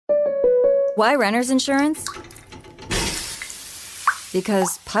Why renter's insurance?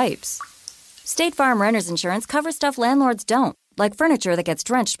 Because pipes. State Farm renter's insurance covers stuff landlords don't, like furniture that gets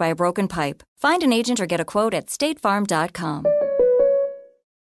drenched by a broken pipe. Find an agent or get a quote at statefarm.com.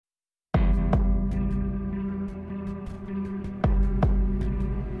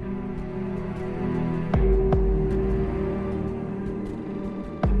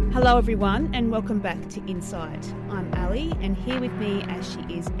 Hello everyone and welcome back to Insight. I'm Ali and here with me as she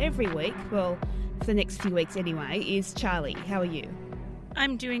is every week, well for the next few weeks anyway, is Charlie. How are you?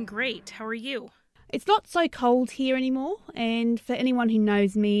 I'm doing great. How are you? It's not so cold here anymore, and for anyone who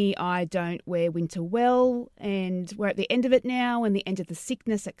knows me, I don't wear winter well, and we're at the end of it now and the end of the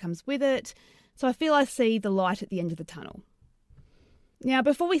sickness that comes with it, so I feel I see the light at the end of the tunnel. Now,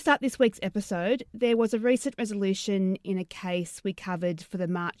 before we start this week's episode, there was a recent resolution in a case we covered for the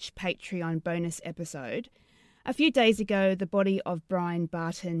March Patreon bonus episode. A few days ago, the body of Brian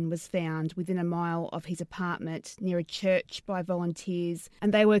Barton was found within a mile of his apartment near a church by volunteers,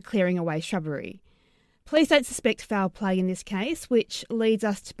 and they were clearing away shrubbery. Police don't suspect foul play in this case, which leads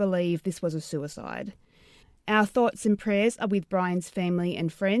us to believe this was a suicide. Our thoughts and prayers are with Brian's family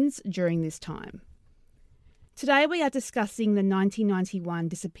and friends during this time. Today we are discussing the 1991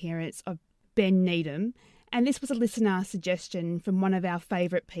 disappearance of Ben Needham, and this was a listener suggestion from one of our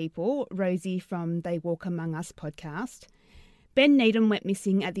favourite people, Rosie from They Walk Among Us podcast. Ben Needham went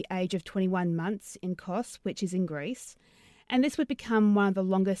missing at the age of 21 months in Kos, which is in Greece, and this would become one of the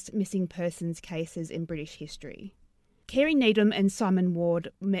longest missing persons cases in British history. Kerry Needham and Simon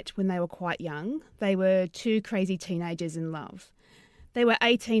Ward met when they were quite young. They were two crazy teenagers in love. They were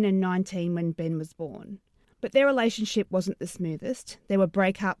 18 and 19 when Ben was born. But their relationship wasn't the smoothest. There were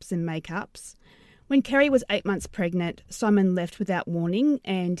breakups and makeups. When Kerry was 8 months pregnant, Simon left without warning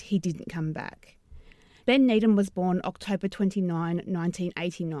and he didn't come back. Ben Needham was born October 29,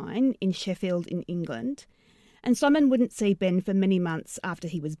 1989 in Sheffield in England, and Simon wouldn't see Ben for many months after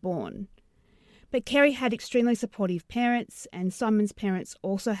he was born. But Kerry had extremely supportive parents, and Simon's parents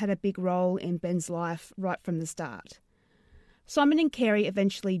also had a big role in Ben's life right from the start. Simon and Kerry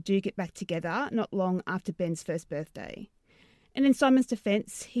eventually do get back together not long after Ben's first birthday. And in Simon's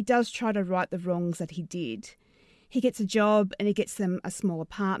defence, he does try to right the wrongs that he did. He gets a job and he gets them a small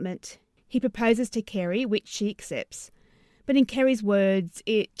apartment. He proposes to Kerry, which she accepts. But in Kerry's words,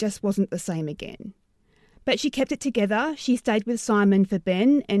 it just wasn't the same again. But she kept it together. She stayed with Simon for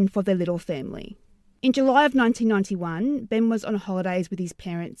Ben and for their little family. In July of 1991, Ben was on holidays with his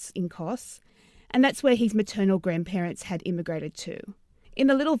parents in Kos, and that's where his maternal grandparents had immigrated to. In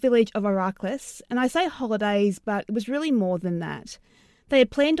the little village of Iraklis, and I say holidays, but it was really more than that. They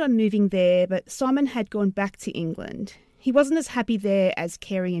had planned on moving there, but Simon had gone back to England. He wasn't as happy there as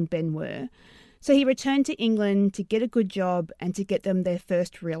Kerry and Ben were, so he returned to England to get a good job and to get them their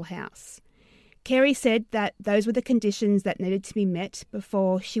first real house. Kerry said that those were the conditions that needed to be met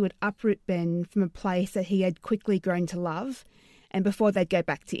before she would uproot Ben from a place that he had quickly grown to love, and before they'd go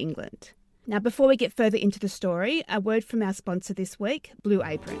back to England. Now, before we get further into the story, a word from our sponsor this week, Blue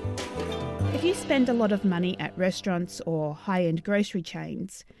Apron. If you spend a lot of money at restaurants or high-end grocery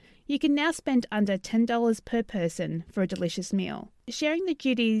chains, you can now spend under $10 per person for a delicious meal. Sharing the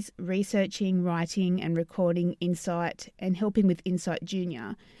duties researching, writing and recording Insight and helping with Insight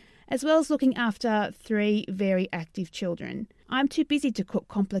Junior, as well as looking after 3 very active children, I'm too busy to cook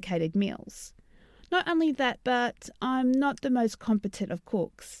complicated meals. Not only that, but I'm not the most competent of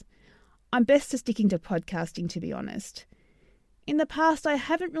cooks. I'm best at sticking to podcasting, to be honest. In the past, I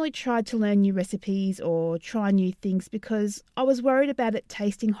haven't really tried to learn new recipes or try new things because I was worried about it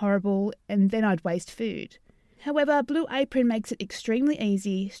tasting horrible and then I'd waste food. However, Blue Apron makes it extremely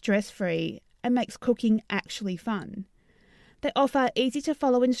easy, stress-free, and makes cooking actually fun. They offer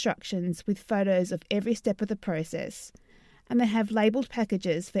easy-to-follow instructions with photos of every step of the process, and they have labelled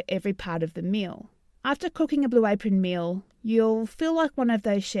packages for every part of the meal. After cooking a Blue Apron meal, you'll feel like one of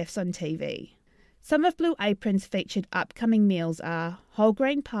those chefs on TV. Some of Blue Apron's featured upcoming meals are whole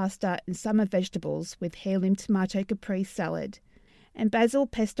grain pasta and summer vegetables with heirloom tomato caprese salad, and basil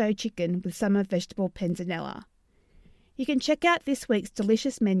pesto chicken with summer vegetable panzanella. You can check out this week's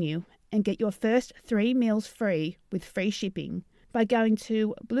delicious menu and get your first 3 meals free with free shipping by going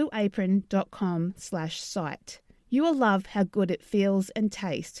to blueapron.com/site. You will love how good it feels and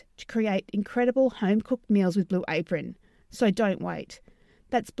tastes to create incredible home-cooked meals with Blue Apron, so don't wait.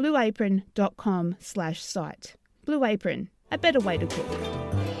 That's blueapron.com/site. Blue Apron, a better way to cook.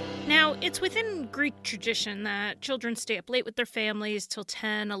 Now, it's within Greek tradition that children stay up late with their families till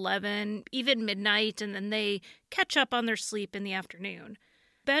 10, 11, even midnight, and then they catch up on their sleep in the afternoon.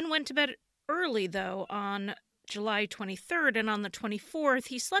 Ben went to bed early, though, on July 23rd, and on the 24th,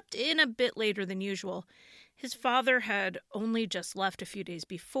 he slept in a bit later than usual. His father had only just left a few days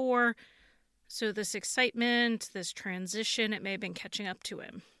before, so this excitement, this transition, it may have been catching up to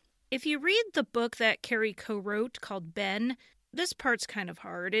him. If you read the book that Carrie co-wrote called Ben, this part's kind of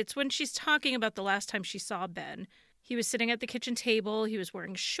hard. It's when she's talking about the last time she saw Ben. He was sitting at the kitchen table, he was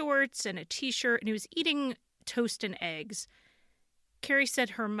wearing shorts and a t-shirt, and he was eating toast and eggs. Carrie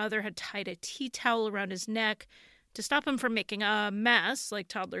said her mother had tied a tea towel around his neck to stop him from making a mess, like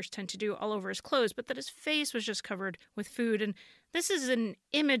toddlers tend to do, all over his clothes, but that his face was just covered with food. And this is an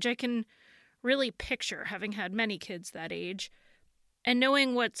image I can really picture, having had many kids that age. And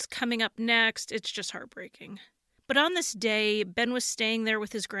knowing what's coming up next, it's just heartbreaking. But on this day, Ben was staying there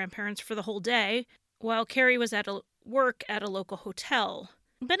with his grandparents for the whole day, while Carrie was at work at a local hotel.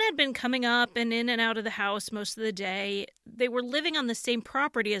 Ben had been coming up and in and out of the house most of the day. They were living on the same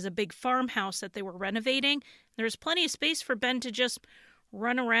property as a big farmhouse that they were renovating. There was plenty of space for Ben to just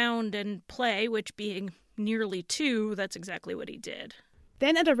run around and play, which being nearly 2, that's exactly what he did.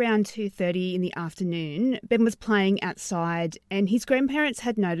 Then at around 2:30 in the afternoon, Ben was playing outside and his grandparents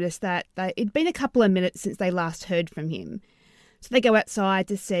had noticed that it'd been a couple of minutes since they last heard from him. So they go outside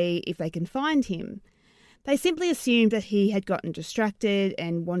to see if they can find him. They simply assumed that he had gotten distracted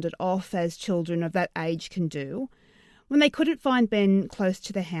and wandered off, as children of that age can do. When they couldn't find Ben close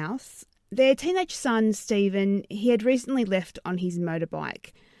to the house, their teenage son, Stephen, he had recently left on his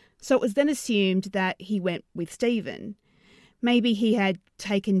motorbike. So it was then assumed that he went with Stephen. Maybe he had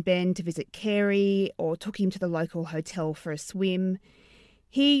taken Ben to visit Carrie or took him to the local hotel for a swim.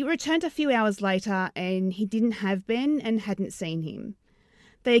 He returned a few hours later and he didn't have Ben and hadn't seen him.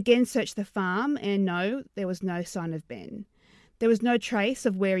 They again searched the farm and no, there was no sign of Ben. There was no trace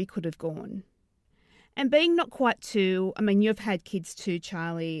of where he could have gone. And being not quite 2, you've had kids too,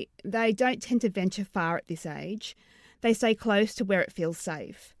 Charlie, they don't tend to venture far at this age. They stay close to where it feels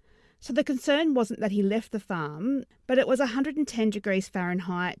safe. So the concern wasn't that he left the farm, but it was 110 degrees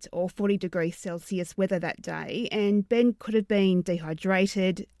Fahrenheit or 40 degrees Celsius weather that day, and Ben could have been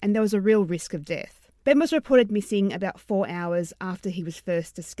dehydrated and there was a real risk of death. Ben was reported missing about 4 hours after he was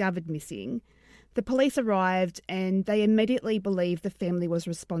first discovered missing. The police arrived and they immediately believed the family was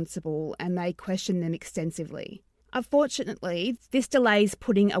responsible and they questioned them extensively. Unfortunately, this delays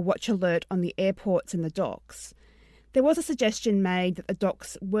putting a watch alert on the airports and the docks. There was a suggestion made that the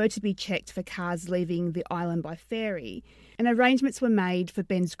docks were to be checked for cars leaving the island by ferry, and arrangements were made for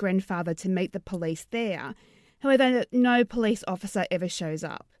Ben's grandfather to meet the police there. However, no police officer ever shows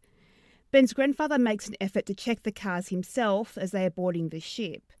up. Ben's grandfather makes an effort to check the cars himself as they are boarding the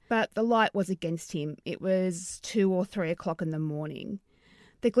ship, but the light was against him. It was 2 or 3 o'clock in the morning.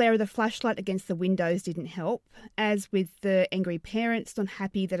 The glare of the flashlight against the windows didn't help, as with the angry parents not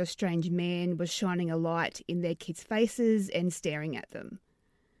happy that a strange man was shining a light in their kids' faces and staring at them.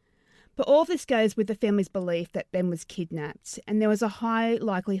 But all of this goes with the family's belief that Ben was kidnapped, and there was a high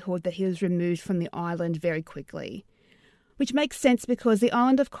likelihood that he was removed from the island very quickly. Which makes sense because the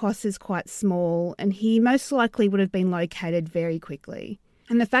island of Kos is quite small and he most likely would have been located very quickly.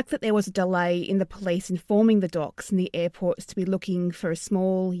 And the fact that there was a delay in the police informing the docks and the airports to be looking for a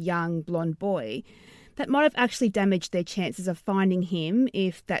small, young, blonde boy, that might have actually damaged their chances of finding him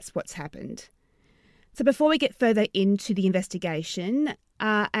if that's what's happened. So before we get further into the investigation,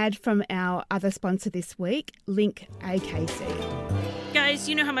 ad from our other sponsor this week, Link AKC. Guys,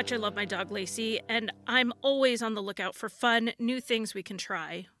 you know how much I love my dog Lacey, and I'm always on the lookout for fun, new things we can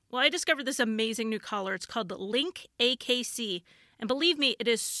try. Well, I discovered this amazing new collar. It's called the Link AKC. And believe me, it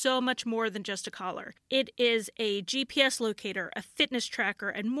is so much more than just a collar. It is a GPS locator, a fitness tracker,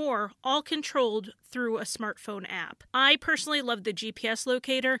 and more, all controlled through a smartphone app. I personally love the GPS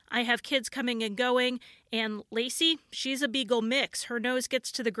locator. I have kids coming and going, and Lacey, she's a beagle mix. Her nose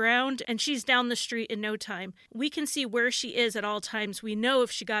gets to the ground, and she's down the street in no time. We can see where she is at all times. We know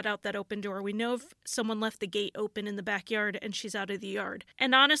if she got out that open door. We know if someone left the gate open in the backyard and she's out of the yard.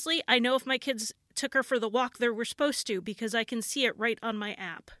 And honestly, I know if my kids took her for the walk they were supposed to because I can see it right on my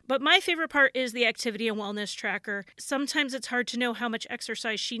app. But my favorite part is the activity and wellness tracker. Sometimes it's hard to know how much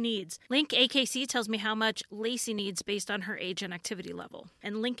exercise she needs. Link AKC tells me how much Lacey needs based on her age and activity level.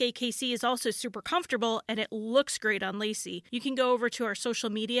 And Link AKC is also super comfortable and it looks great on Lacey. You can go over to our social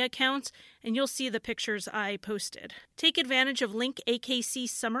media accounts and you'll see the pictures I posted. Take advantage of Link AKC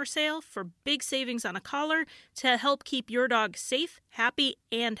summer sale for big savings on a collar to help keep your dog safe, happy,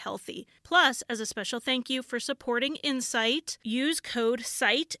 and healthy. Plus, as a special thank you for supporting Insight, use code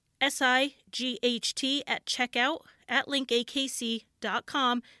SIGHT, SIGHT at checkout at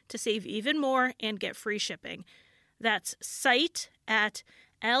linkakc.com to save even more and get free shipping. That's SIGHT at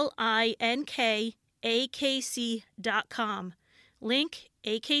LINKAKC.com. linkakc.com.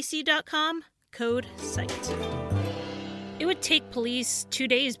 Linkakc.com, code SITE. It would take police 2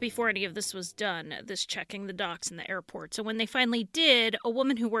 days before any of this was done, this checking the docks and the airport. So when they finally did, a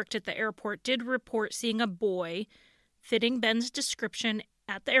woman who worked at the airport did report seeing a boy fitting Ben's description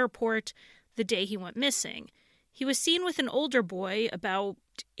at the airport the day he went missing. He was seen with an older boy, about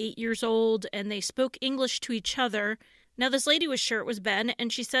 8 years old, and they spoke English to each other. Now, this lady was sure it was Ben,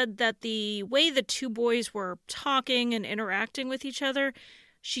 and she said that the way the two boys were talking and interacting with each other,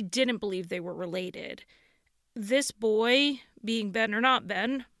 she didn't believe they were related. This boy, being Ben or not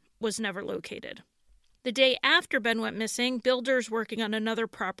Ben, was never located. The day after Ben went missing, builders working on another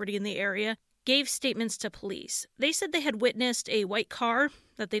property in the area gave statements to police. They said they had witnessed a white car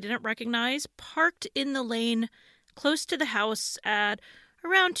that they didn't recognize parked in the lane close to the house at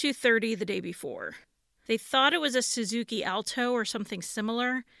around 2:30 the day before. They thought it was a Suzuki Alto or something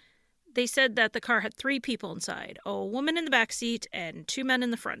similar. They said that the car had 3 people inside, a woman in the back seat and 2 men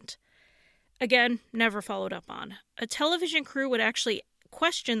in the front. Again, never followed up on. A television crew would actually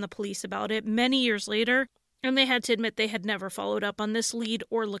question the police about it many years later, and they had to admit they had never followed up on this lead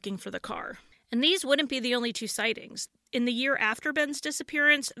or looking for the car. And these wouldn't be the only 2 sightings. In the year after Ben's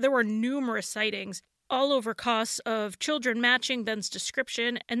disappearance, there were numerous sightings all over costs of children matching Ben's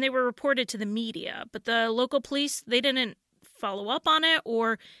description, and they were reported to the media. But the local police, they didn't follow up on it,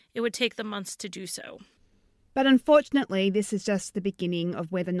 or it would take them months to do so. But unfortunately, this is just the beginning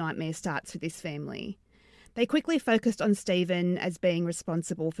of where the nightmare starts for this family. They quickly focused on Stephen as being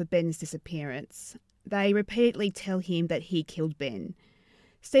responsible for Ben's disappearance. They repeatedly tell him that he killed Ben.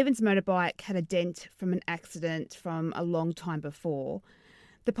 Stephen's motorbike had a dent from an accident from a long time before.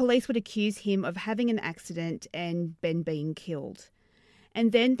 The police would accuse him of having an accident and Ben being killed.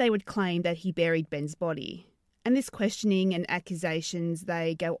 And then they would claim that he buried Ben's body. And this questioning and accusations,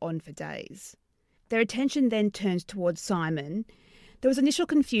 they go on for days. Their attention then turns towards Simon. There was initial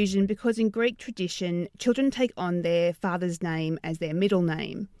confusion because in Greek tradition, children take on their father's name as their middle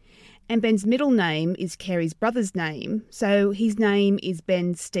name. And Ben's middle name is Carey's brother's name, so his name is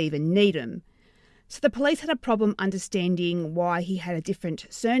Ben Stephen Needham. So the police had a problem understanding why he had a different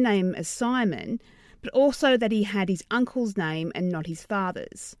surname as Simon, but also that he had his uncle's name and not his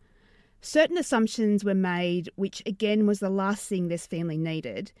father's. Certain assumptions were made, which again was the last thing this family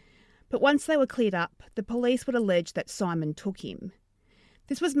needed, but once they were cleared up, the police would allege that Simon took him.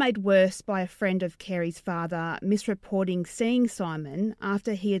 This was made worse by a friend of Carey's father misreporting seeing Simon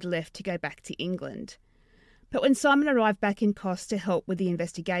after he had left to go back to England. But when Simon arrived back in Kos to help with the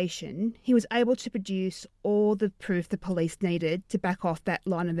investigation, he was able to produce all the proof the police needed to back off that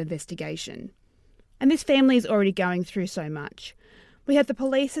line of investigation. And this family is already going through so much. We have the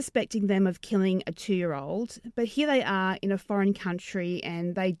police suspecting them of killing a 2-year-old, but here they are in a foreign country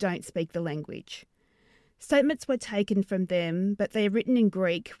and they don't speak the language. Statements were taken from them, but they are written in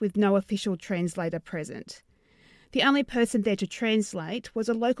Greek with no official translator present. The only person there to translate was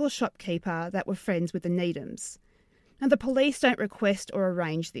a local shopkeeper that were friends with the Needhams. Now, the police don't request or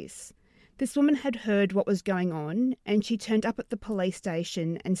arrange this. This woman had heard what was going on, and she turned up at the police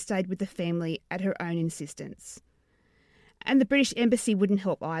station and stayed with the family at her own insistence. And the British Embassy wouldn't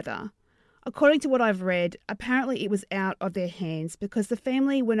help either. According to what I've read, apparently it was out of their hands because the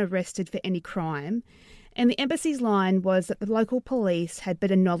family weren't arrested for any crime, and the Embassy's line was that the local police had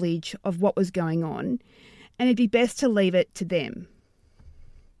better knowledge of what was going on, and it'd be best to leave it to them.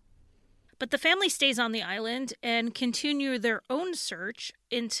 But the family stays on the island and continue their own search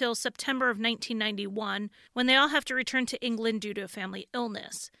until September of 1991, when they all have to return to England due to a family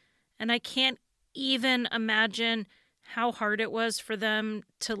illness. And I can't even imagine how hard it was for them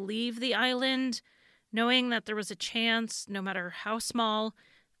to leave the island, knowing that there was a chance, no matter how small,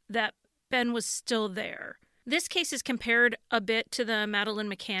 that Ben was still there. This case is compared a bit to the Madeleine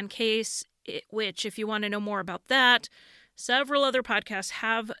McCann case, which, if you want to know more about that, several other podcasts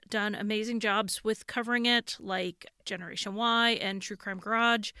have done amazing jobs with covering it, like Generation Y and True Crime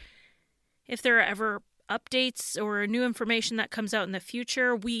Garage. If there are ever updates or new information that comes out in the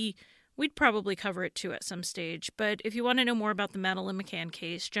future, we'd probably cover it too at some stage. But if you want to know more about the Madeleine McCann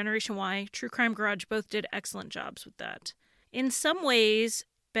case, Generation Y, True Crime Garage both did excellent jobs with that. In some ways,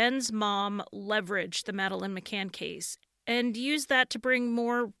 Ben's mom leveraged the Madeleine McCann case and used that to bring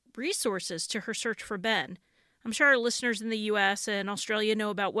more resources to her search for Ben. I'm sure our listeners in the US and Australia know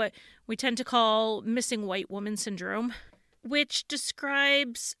about what we tend to call missing white woman syndrome, which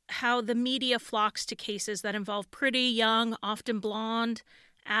describes how the media flocks to cases that involve pretty, young, often blonde,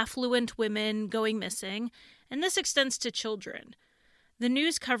 affluent women going missing, and this extends to children. The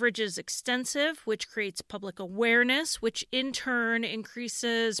news coverage is extensive, which creates public awareness, which in turn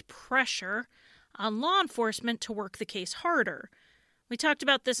increases pressure on law enforcement to work the case harder. We talked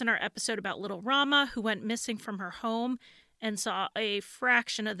about this in our episode about little Rama, who went missing from her home and saw a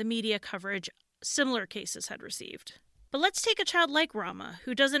fraction of the media coverage similar cases had received. But let's take a child like Rama,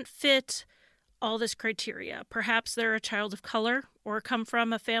 who doesn't fit all this criteria. Perhaps they're a child of color or come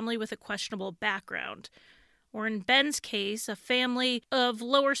from a family with a questionable background. Or in Ben's case, a family of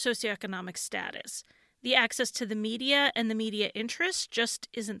lower socioeconomic status. The access to the media and the media interest just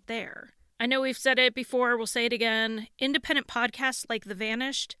isn't there. I know we've said it before, we'll say it again. Independent podcasts like The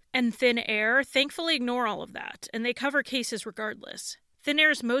Vanished and Thin Air thankfully ignore all of that, and they cover cases regardless. Thin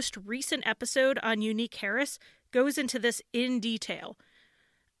Air's most recent episode on Unique Harris goes into this in detail,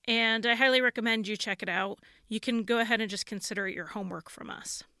 and I highly recommend you check it out. You can go ahead and just consider it your homework from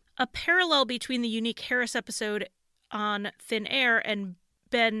us. A parallel between the Unique Harris episode on Thin Air and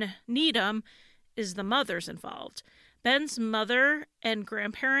Ben Needham is the mothers involved. Ben's mother and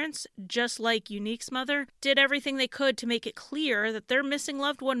grandparents, just like Unique's mother, did everything they could to make it clear that their missing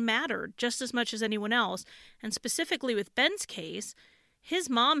loved one mattered just as much as anyone else. And specifically with Ben's case, his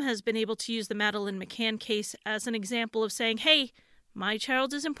mom has been able to use the Madeleine McCann case as an example of saying, hey, my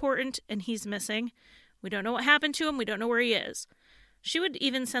child is important and he's missing. We don't know what happened to him. We don't know where he is. She would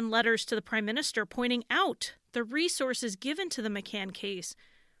even send letters to the Prime Minister pointing out the resources given to the McCann case.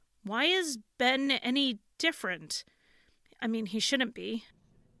 Why is Ben any different? I mean, he shouldn't be.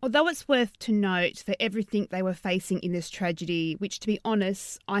 Although it's worth to note that everything they were facing in this tragedy, which to be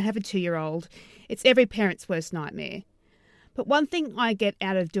honest, I have a 2-year-old, it's every parent's worst nightmare. But one thing I get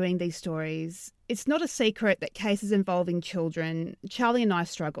out of doing these stories, it's not a secret that cases involving children, Charlie and I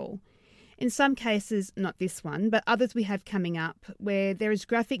struggle. In some cases, not this one, but others we have coming up, where there is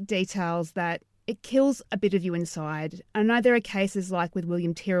graphic details that it kills a bit of you inside. I know there are cases like with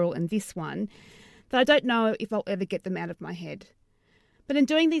William Tyrrell and this one, that I don't know if I'll ever get them out of my head. But in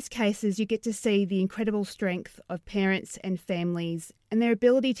doing these cases, you get to see the incredible strength of parents and families and their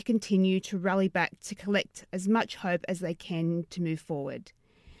ability to continue to rally back to collect as much hope as they can to move forward.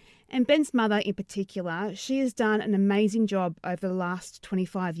 And Ben's mother in particular, she has done an amazing job over the last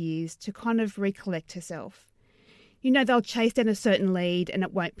 25 years to kind of recollect herself. You know, they'll chase down a certain lead and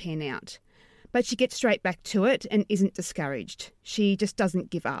it won't pan out. But she gets straight back to it and isn't discouraged. She just doesn't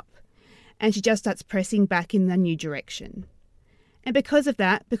give up. And she just starts pressing back in the new direction. And because of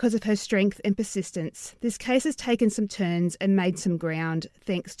that, because of her strength and persistence, this case has taken some turns and made some ground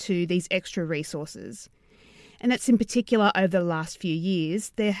thanks to these extra resources. And that's in particular over the last few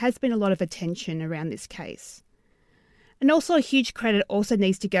years, there has been a lot of attention around this case. And also a huge credit also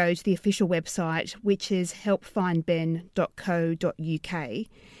needs to go to the official website, which is helpfindben.co.uk.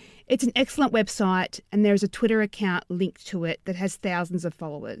 It's an excellent website and there is a Twitter account linked to it that has thousands of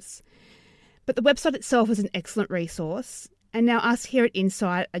followers. But the website itself is an excellent resource, and now us here at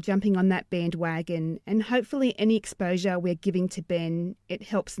Insight are jumping on that bandwagon, and hopefully any exposure we're giving to Ben, it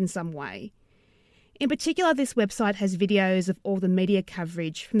helps in some way. In particular, this website has videos of all the media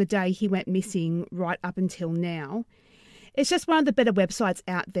coverage from the day he went missing right up until now. It's just one of the better websites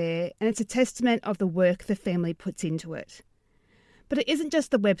out there, and it's a testament of the work the family puts into it. But it isn't just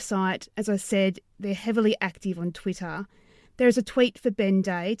the website. As I said, they're heavily active on Twitter. There is a tweet for Ben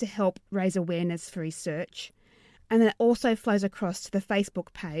Day to help raise awareness for his search. And that also flows across to the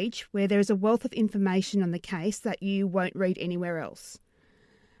Facebook page where there is a wealth of information on the case that you won't read anywhere else.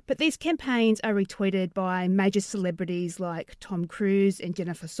 But these campaigns are retweeted by major celebrities like Tom Cruise and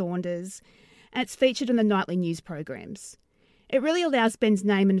Jennifer Saunders, and it's featured on the nightly news programs. It really allows Ben's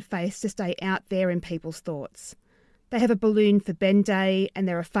name and face to stay out there in people's thoughts. They have a balloon for Ben Day and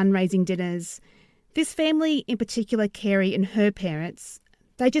there are fundraising dinners. This family, in particular Kerry and her parents,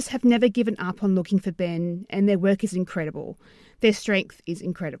 they just have never given up on looking for Ben, and their work is incredible. Their strength is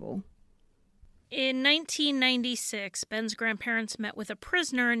incredible. In 1996, Ben's grandparents met with a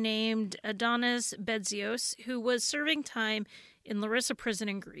prisoner named Adonis Bedzios, who was serving time in Larissa prison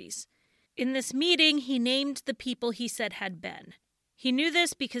in Greece. In this meeting, he named the people he said had Ben. He knew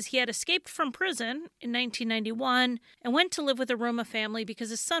this because he had escaped from prison in 1991 and went to live with a Roma family because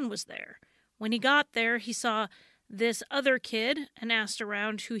his son was there. When he got there, he saw this other kid and asked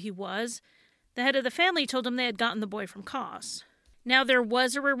around who he was. The head of the family told him they had gotten the boy from Kos. Now, there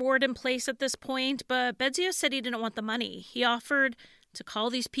was a reward in place at this point, but Bedzios said he didn't want the money. He offered to call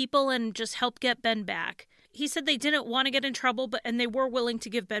these people and just help get Ben back. He said they didn't want to get in trouble, and they were willing to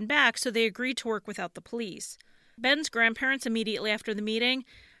give Ben back, so they agreed to work without the police. Ben's grandparents, immediately after the meeting,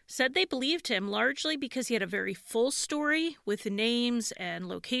 said they believed him largely because he had a very full story with names and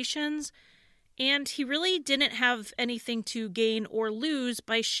locations, and he really didn't have anything to gain or lose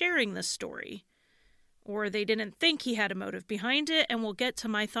by sharing this story. or they didn't think he had a motive behind it, and we'll get to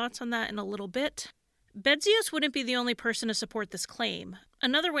my thoughts on that in a little bit. Betzios wouldn't be the only person to support this claim.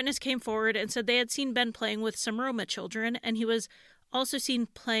 Another witness came forward and said they had seen Ben playing with some Roma children, and he was also seen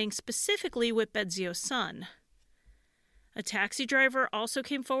playing specifically with Betzios' son. A taxi driver also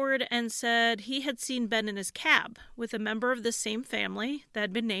came forward and said he had seen Ben in his cab with a member of the same family that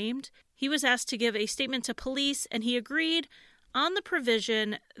had been named. He was asked to give a statement to police, and he agreed on the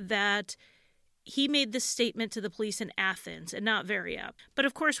provision that he made this statement to the police in Athens and not Veria. But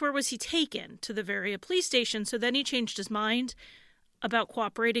of course, where was he taken? To the Veria police station. So then he changed his mind about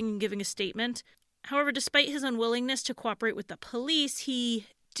cooperating and giving a statement. However, despite his unwillingness to cooperate with the police, he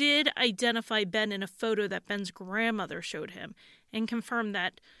did identify Ben in a photo that Ben's grandmother showed him and confirmed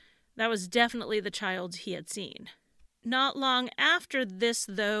that that was definitely the child he had seen. Not long after this,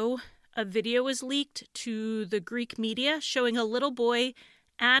 though, a video was leaked to the Greek media showing a little boy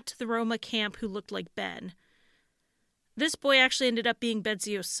at the Roma camp who looked like Ben. This boy actually ended up being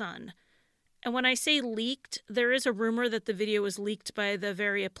Betzios' son. And when I say leaked, there is a rumor that the video was leaked by the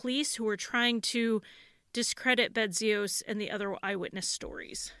Veria police, who were trying to discredit Betzios and the other eyewitness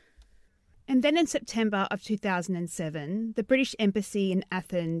stories. And then in September of 2007, the British Embassy in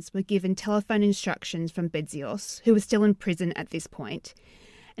Athens were given telephone instructions from Betzios, who was still in prison at this point,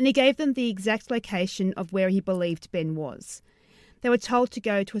 and he gave them the exact location of where he believed Ben was. They were told to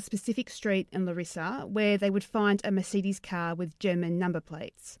go to a specific street in Larissa where they would find a Mercedes car with German number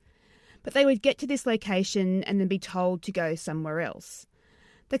plates. But they would get to this location and then be told to go somewhere else.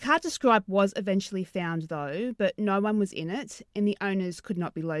 The car described was eventually found though, but no one was in it and the owners could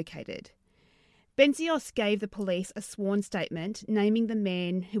not be located. Betzios gave the police a sworn statement naming the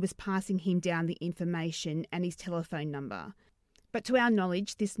man who was passing him down the information and his telephone number. But to our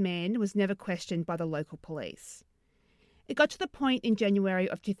knowledge, this man was never questioned by the local police. It got to the point in January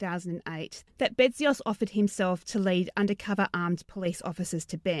of 2008 that Betzios offered himself to lead undercover armed police officers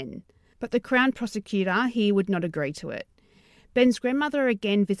to Ben, but the Crown prosecutor, he would not agree to it. Ben's grandmother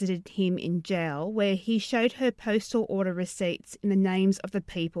again visited him in jail, where he showed her postal order receipts in the names of the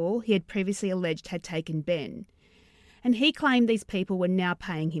people he had previously alleged had taken Ben, and he claimed these people were now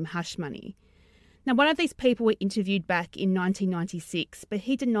paying him hush money. Now, one of these people were interviewed back in 1996, but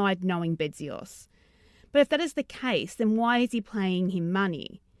he denied knowing Betzios. But if that is the case, then why is he paying him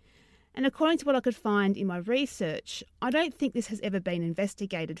money? And according to what I could find in my research, I don't think this has ever been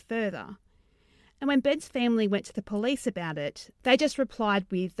investigated further. And when Ben's family went to the police about it, they just replied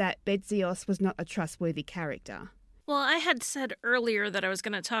with that Betzios was not a trustworthy character. Well, I had said earlier that I was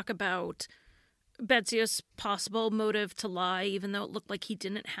going to talk about Betzios' possible motive to lie, even though it looked like he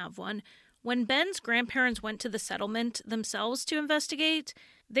didn't have one. When Ben's grandparents went to the settlement themselves to investigate,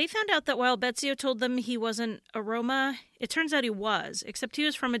 they found out that while Betzios told them he wasn't a Roma, it turns out he was, except he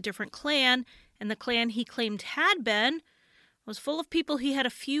was from a different clan, and the clan he claimed had Ben was full of people he had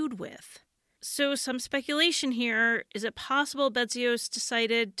a feud with. So some speculation here, is it possible Betzios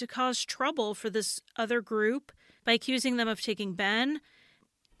decided to cause trouble for this other group by accusing them of taking Ben,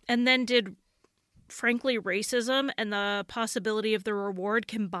 and then did, frankly, racism and the possibility of the reward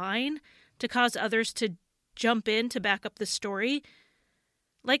combine to cause others to jump in to back up the story?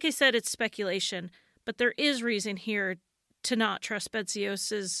 Like I said, it's speculation, but there is reason here to not trust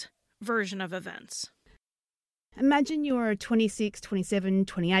Betzios' version of events. Imagine you're a 26, 27,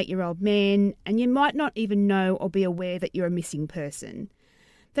 28-year-old man, and you might not even know or be aware that you're a missing person.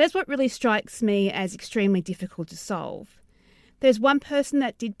 That is what really strikes me as extremely difficult to solve. There's one person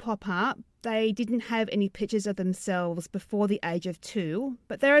that did pop up. They didn't have any pictures of themselves before the age of 2,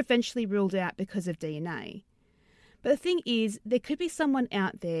 but they're eventually ruled out because of DNA. But the thing is, there could be someone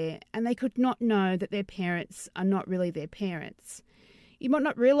out there and they could not know that their parents are not really their parents. You might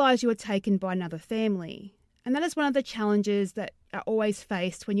not realise you were taken by another family. And that is one of the challenges that are always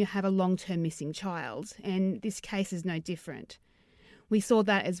faced when you have a long-term missing child, and this case is no different. We saw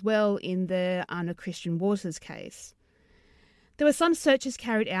that as well in the Anna Christian Waters case. There were some searches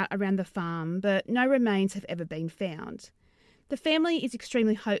carried out around the farm, but no remains have ever been found. The family is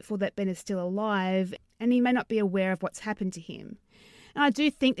extremely hopeful that Ben is still alive, and he may not be aware of what's happened to him. And I do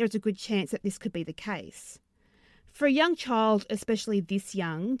think there's a good chance that this could be the case. For a young child, especially this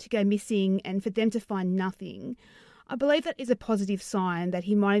young, to go missing and for them to find nothing, I believe that is a positive sign that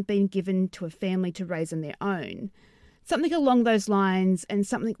he might have been given to a family to raise on their own. Something along those lines, and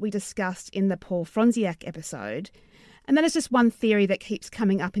something we discussed in the Paul Fronziak episode. And that is just one theory that keeps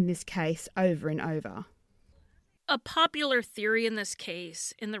coming up in this case over and over. A popular theory in this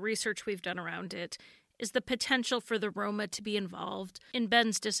case, in the research we've done around it, is the potential for the Roma to be involved in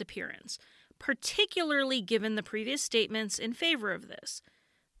Ben's disappearance, particularly given the previous statements in favor of this.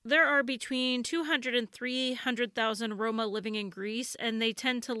 There are between 200 and 300,000 Roma living in Greece, and they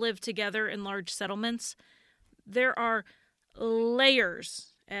tend to live together in large settlements. There are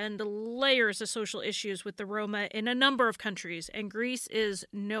layers and layers of social issues with the Roma in a number of countries, and Greece is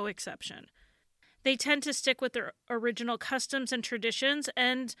no exception. They tend to stick with their original customs and traditions,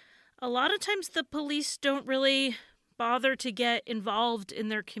 and a lot of times the police don't really bother to get involved in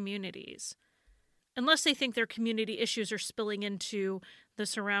their communities, unless they think their community issues are spilling into the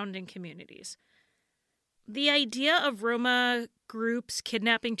surrounding communities. The idea of Roma groups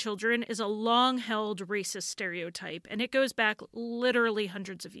kidnapping children is a long-held racist stereotype, and it goes back literally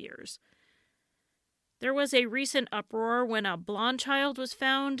hundreds of years. There was a recent uproar when a blonde child was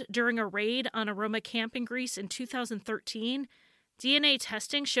found during a raid on a Roma camp in Greece in 2013. DNA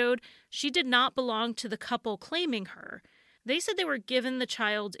testing showed she did not belong to the couple claiming her. They said they were given the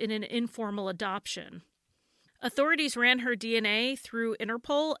child in an informal adoption. Authorities ran her DNA through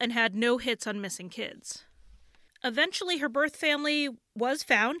Interpol and had no hits on missing kids. Eventually, her birth family was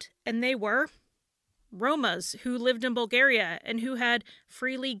found, and they were Romas who lived in Bulgaria and who had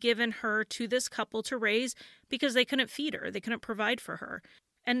freely given her to this couple to raise because they couldn't feed her, they couldn't provide for her.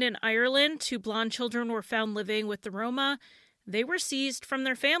 And in Ireland, 2 blonde children were found living with the Roma. They were seized from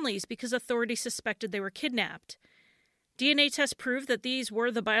their families because authorities suspected they were kidnapped. DNA tests proved that these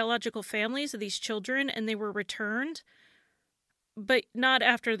were the biological families of these children, and they were returned, but not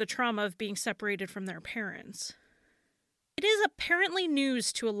after the trauma of being separated from their parents. It is apparently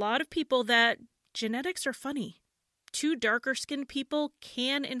news to a lot of people that genetics are funny. 2 darker-skinned people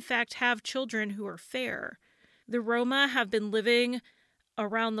can, in fact, have children who are fair. The Roma have been living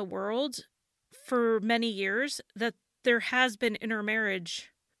around the world for many years, that there has been intermarriage,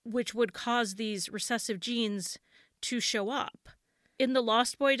 which would cause these recessive genes to show up. In the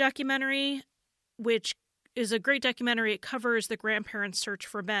Lost Boy documentary, which is a great documentary, it covers the grandparents' search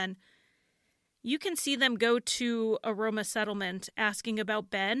for Ben. You can see them go to a Roma settlement asking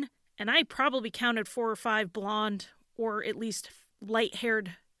about Ben, and I probably counted 4 or 5 blonde or at least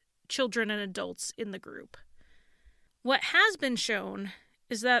light-haired children and adults in the group. What has been shown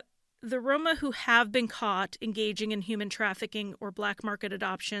is that the Roma who have been caught engaging in human trafficking or black market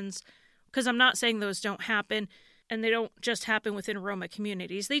adoptions, because I'm not saying those don't happen, and they don't just happen within Roma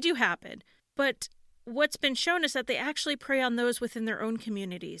communities. They do happen. But what's been shown is that they actually prey on those within their own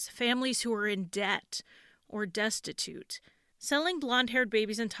communities, families who are in debt or destitute. Selling blonde-haired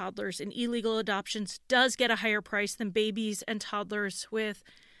babies and toddlers in illegal adoptions does get a higher price than babies and toddlers with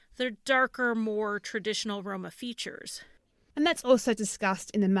their darker, more traditional Roma features. And that's also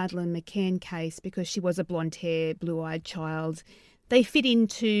discussed in the Madeleine McCann case because she was a blonde-haired, blue-eyed child. They fit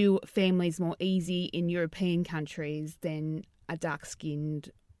into families more easy in European countries than a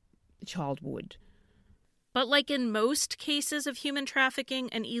dark-skinned child would. But like in most cases of human trafficking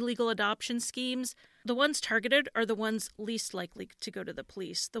and illegal adoption schemes, the ones targeted are the ones least likely to go to the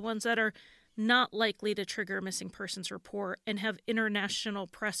police, the ones that are not likely to trigger a missing persons report and have international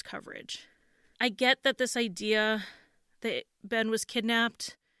press coverage. I get that this idea that Ben was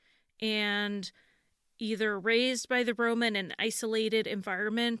kidnapped and either raised by the Roma in an isolated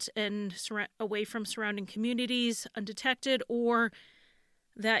environment and away from surrounding communities undetected, or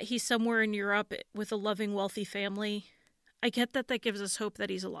that he's somewhere in Europe with a loving, wealthy family. I get that that gives us hope that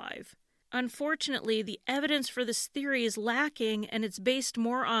he's alive. Unfortunately, the evidence for this theory is lacking, and it's based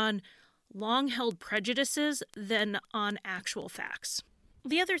more on long-held prejudices than on actual facts.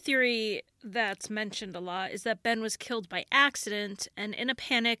 The other theory that's mentioned a lot is that Ben was killed by accident and in a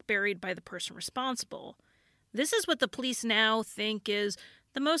panic buried by the person responsible. This is what the police now think is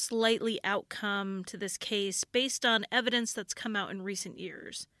the most likely outcome to this case based on evidence that's come out in recent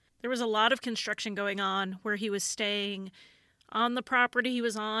years. There was a lot of construction going on where he was staying on the property he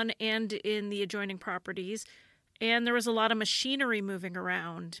was on and in the adjoining properties, and there was a lot of machinery moving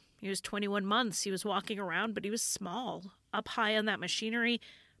around. He was 21 months. He was walking around, but he was small, up high on that machinery.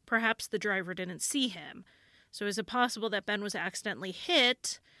 Perhaps the driver didn't see him. So is it possible that Ben was accidentally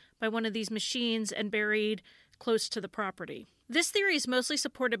hit by one of these machines and buried close to the property? This theory is mostly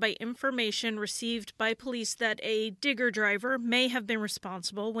supported by information received by police that a digger driver may have been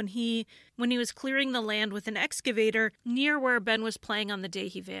responsible when he was clearing the land with an excavator near where Ben was playing on the day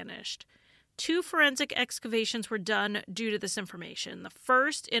he vanished. 2 forensic excavations were done due to this information. The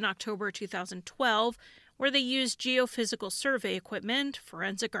first in October 2012, where they used geophysical survey equipment,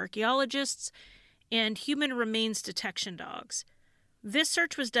 forensic archaeologists, and human remains detection dogs. This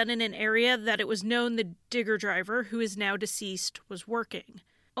search was done in an area that it was known the digger driver, who is now deceased, was working.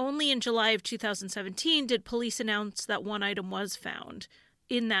 Only in July of 2017 did police announce that one item was found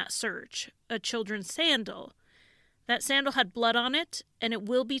in that search, a children's sandal. That sandal had blood on it, and it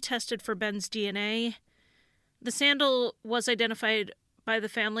will be tested for Ben's DNA. The sandal was identified by the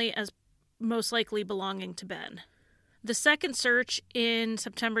family as most likely belonging to Ben. The second search in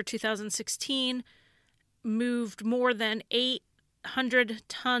September 2016 moved more than 800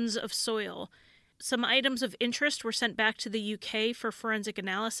 tons of soil. Some items of interest were sent back to the UK for forensic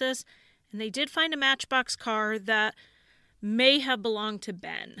analysis, and they did find a Matchbox car that may have belonged to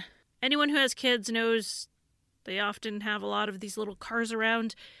Ben. Anyone who has kids knows they often have a lot of these little cars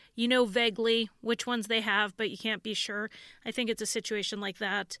around. You know vaguely which ones they have, but you can't be sure. I think it's a situation like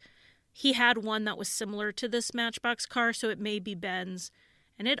that. He had one that was similar to this Matchbox car, so it may be Ben's.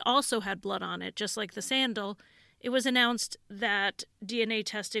 And it also had blood on it, just like the sandal. It was announced that DNA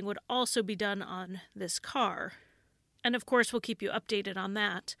testing would also be done on this car. And of course, we'll keep you updated on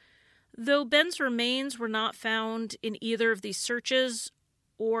that. Though Ben's remains were not found in either of these searches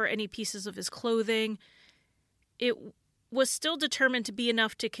or any pieces of his clothing, it was still determined to be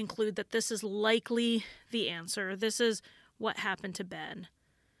enough to conclude that this is likely the answer. This is what happened to Ben.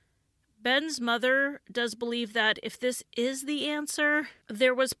 Ben's mother does believe that if this is the answer,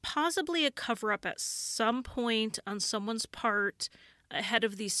 there was possibly a cover-up at some point on someone's part ahead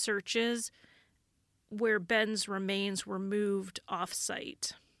of these searches where Ben's remains were moved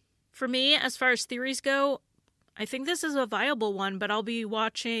off-site. For me, as far as theories go, I think this is a viable one, but I'll be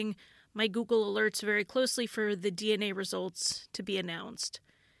watching my Google alerts very closely for the DNA results to be announced.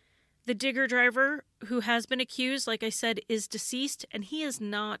 The digger driver, who has been accused, like I said, is deceased, and he is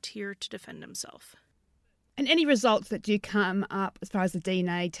not here to defend himself. And any results that do come up as far as the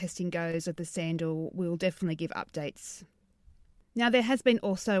DNA testing goes of the sandal, we'll definitely give updates. Now, there has been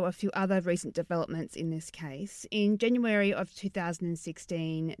also a few other recent developments in this case. In January of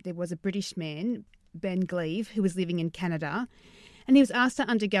 2016, there was a British man, Ben Gleave, who was living in Canada, and he was asked to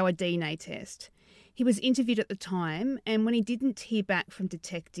undergo a DNA test. He was interviewed at the time, and when he didn't hear back from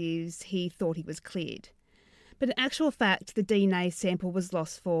detectives, he thought he was cleared. But in actual fact, the DNA sample was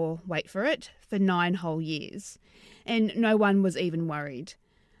lost for, wait for it, for 9 whole years, and no one was even worried.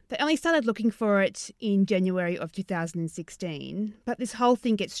 They only started looking for it in January of 2016, but this whole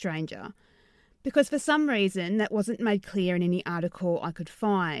thing gets stranger. Because for some reason that wasn't made clear in any article I could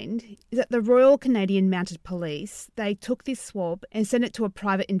find, is that the Royal Canadian Mounted Police, they took this swab and sent it to a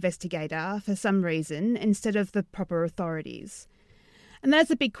private investigator for some reason instead of the proper authorities. And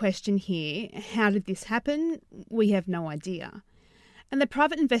that's a big question here. How did this happen? We have no idea. And the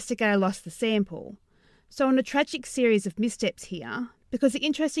private investigator lost the sample. So on a tragic series of missteps here, because the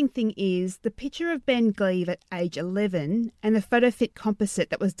interesting thing is the picture of Ben Gleave at age 11 and the PhotoFit composite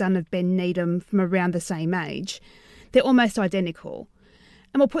that was done of Ben Needham from around the same age, they're almost identical.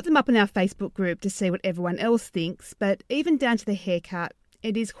 And we'll put them up in our Facebook group to see what everyone else thinks, but even down to the haircut,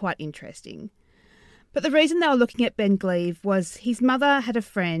 it is quite interesting. But the reason they were looking at Ben Gleave was his mother had a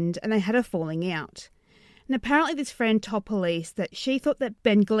friend and they had a falling out. And apparently this friend told police that she thought that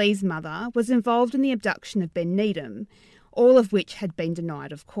Ben Gleave's mother was involved in the abduction of Ben Needham, all of which had been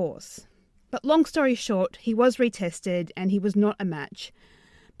denied, of course. But long story short, he was retested and he was not a match.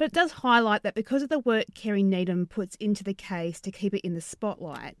 But it does highlight that because of the work Kerry Needham puts into the case to keep it in the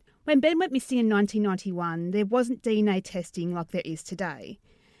spotlight, when Ben went missing in 1991, there wasn't DNA testing like there is today.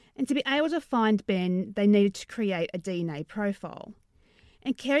 And to be able to find Ben, they needed to create a DNA profile.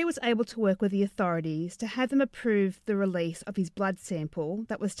 And Kerry was able to work with the authorities to have them approve the release of his blood sample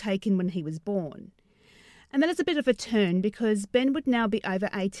that was taken when he was born. And that is a bit of a turn because Ben would now be over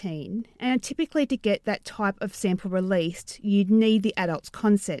 18, and typically to get that type of sample released, you'd need the adult's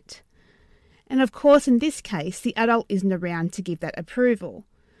consent. And of course, in this case, the adult isn't around to give that approval.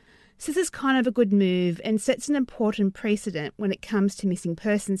 So this is kind of a good move and sets an important precedent when it comes to missing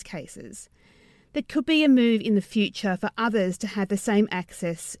persons cases. There could be a move in the future for others to have the same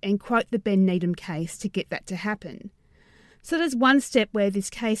access and quote the Ben Needham case to get that to happen. So there's one step where this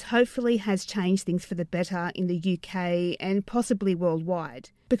case hopefully has changed things for the better in the UK and possibly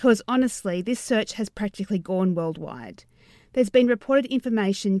worldwide. Because honestly, this search has practically gone worldwide. There's been reported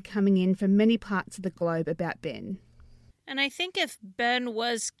information coming in from many parts of the globe about Ben. And I think if Ben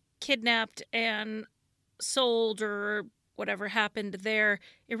was kidnapped and sold or whatever happened there,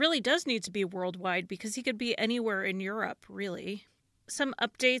 it really does need to be worldwide because he could be anywhere in Europe, really. Some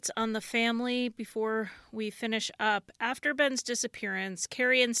updates on the family before we finish up. After Ben's disappearance,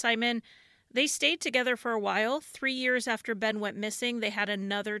 Kerry and Simon, they stayed together for a while. 3 years after Ben went missing, they had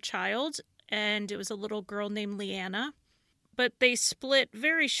another child, and it was a little girl named Leanna. But they split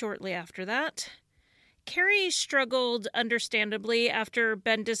very shortly after that. Kerry struggled, understandably, after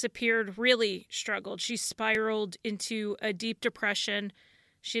Ben disappeared, really struggled. She spiraled into a deep depression.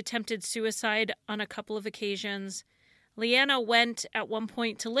 She attempted suicide on a couple of occasions. Leanna went at one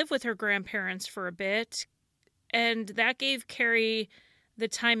point to live with her grandparents for a bit, and that gave Carrie the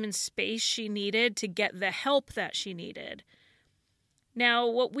time and space she needed to get the help that she needed. Now,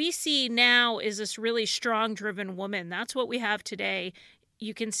 what we see now is this really strong, driven woman. That's what we have today.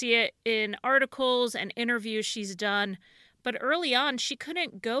 You can see it in articles and interviews she's done. But early on, she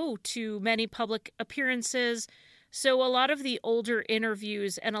couldn't go to many public appearances. So a lot of the older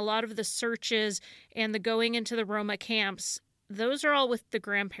interviews and a lot of the searches and the going into the Roma camps, those are all with the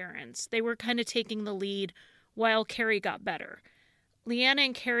grandparents. They were kind of taking the lead while Carrie got better. Leanna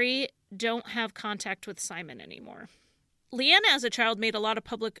and Carrie don't have contact with Simon anymore. Leanna, as a child, made a lot of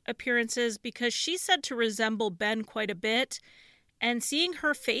public appearances because she's said to resemble Ben quite a bit, and seeing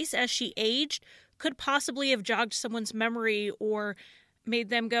her face as she aged could possibly have jogged someone's memory or made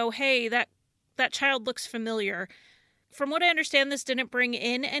them go, hey, that child looks familiar. From what I understand, this didn't bring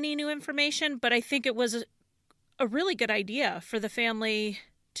in any new information, but I think it was a really good idea for the family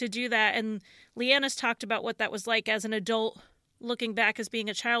to do that. And Leanna's talked about what that was like as an adult looking back as being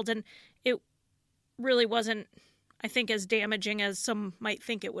a child, and it really wasn't, I think, as damaging as some might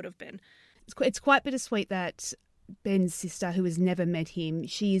think it would have been. It's quite bittersweet that Ben's sister, who has never met him,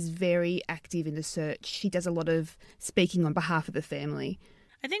 she is very active in the search. She does a lot of speaking on behalf of the family.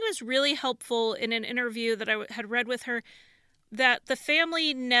 I think it was really helpful in an interview that I had read with her that the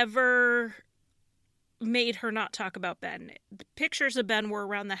family never made her not talk about Ben. The pictures of Ben were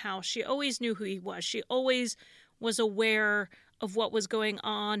around the house. She always knew who he was. She always was aware of what was going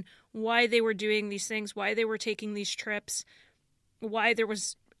on, why they were doing these things, why they were taking these trips, why there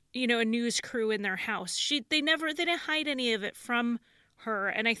was, a news crew in their house. They didn't hide any of it from her.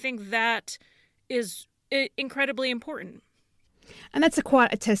 And I think that is incredibly important. And that's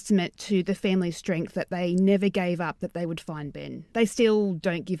quite a testament to the family's strength that they never gave up that they would find Ben. They still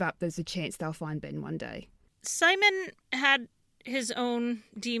don't give up. There's a chance they'll find Ben one day. Simon had his own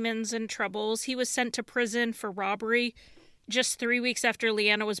demons and troubles. He was sent to prison for robbery just 3 weeks after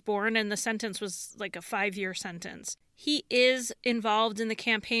Leanna was born, and the sentence was like a 5-year sentence. He is involved in the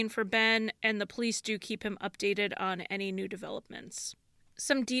campaign for Ben, and the police do keep him updated on any new developments.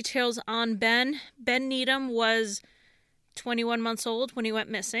 Some details on Ben. Ben Needham was 21 months old when he went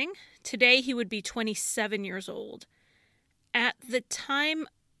missing. Today, he would be 27 years old. At the time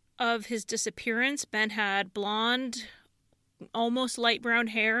of his disappearance, Ben had blonde, almost light brown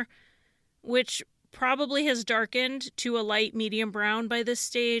hair, which probably has darkened to a light medium brown by this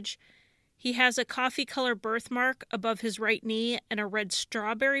stage. He has a coffee color birthmark above his right knee and a red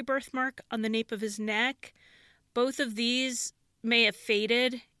strawberry birthmark on the nape of his neck. Both of these may have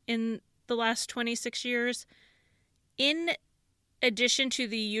faded in the last 26 years. In addition to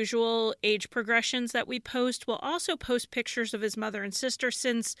the usual age progressions that we post, we'll also post pictures of his mother and sister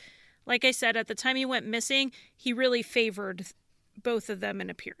since, like I said, at the time he went missing, he really favored both of them in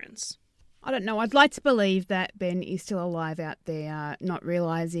appearance. I don't know. I'd like to believe that Ben is still alive out there, not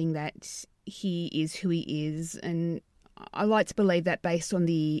realising that he is who he is. And I like to believe that based on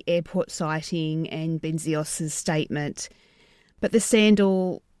the airport sighting and Benzios's statement. But the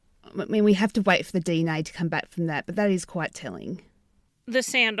sandal, I mean, we have to wait for the DNA to come back from that, but that is quite telling. The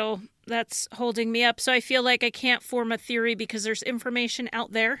sandal, that's holding me up. So I feel like I can't form a theory because there's information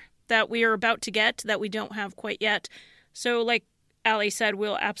out there that we are about to get that we don't have quite yet. So like Allie said,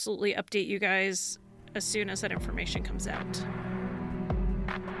 we'll absolutely update you guys as soon as that information comes out.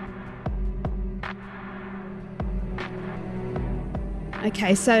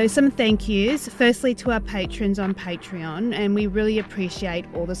 Okay, so some thank yous. Firstly, to our patrons on Patreon, and we really appreciate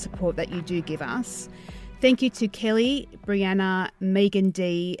all the support that you do give us. Thank you to Kelly, Brianna, Megan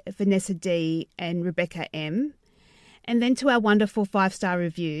D, Vanessa D, and Rebecca M. And then to our wonderful 5-star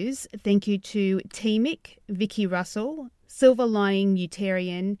reviews, thank you to T-Mick, Vicky Russell, Silver Lining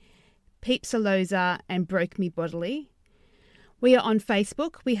Utarian, Peep Saloza, and Broke Me Bodily. We are on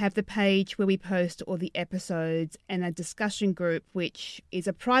Facebook. We have the page where we post all the episodes and a discussion group, which is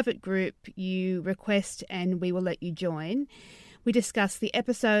a private group you request and we will let you join. We discuss the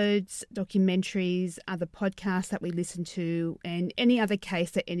episodes, documentaries, other podcasts that we listen to, and any other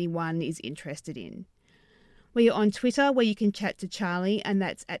case that anyone is interested in. We are on Twitter where you can chat to Charlie, and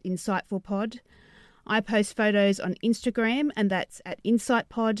that's at InsightfulPod. I post photos on Instagram, and that's at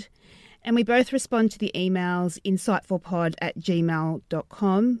InsightPod. And we both respond to the emails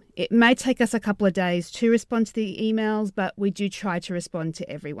insightfulpod@gmail.com. It may take us a couple of days to respond to the emails, but we do try to respond to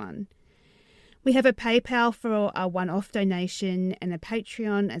everyone. We have a PayPal for a one-off donation and a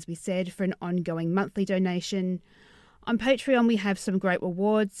Patreon, as we said, for an ongoing monthly donation. On Patreon, we have some great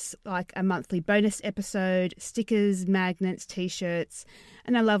rewards like a monthly bonus episode, stickers, magnets, T-shirts,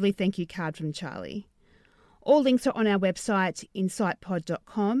 and a lovely thank you card from Charlie. All links are on our website,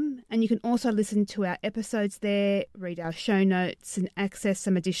 insightpod.com, and you can also listen to our episodes there, read our show notes and access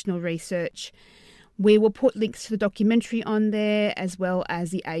some additional research. We will put links to the documentary on there as well as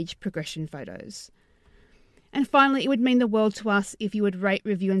the age progression photos. And finally, it would mean the world to us if you would rate,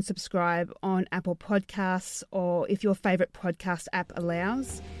 review and subscribe on Apple Podcasts or if your favourite podcast app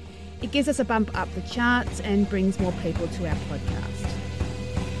allows. It gives us a bump up the charts and brings more people to our podcast.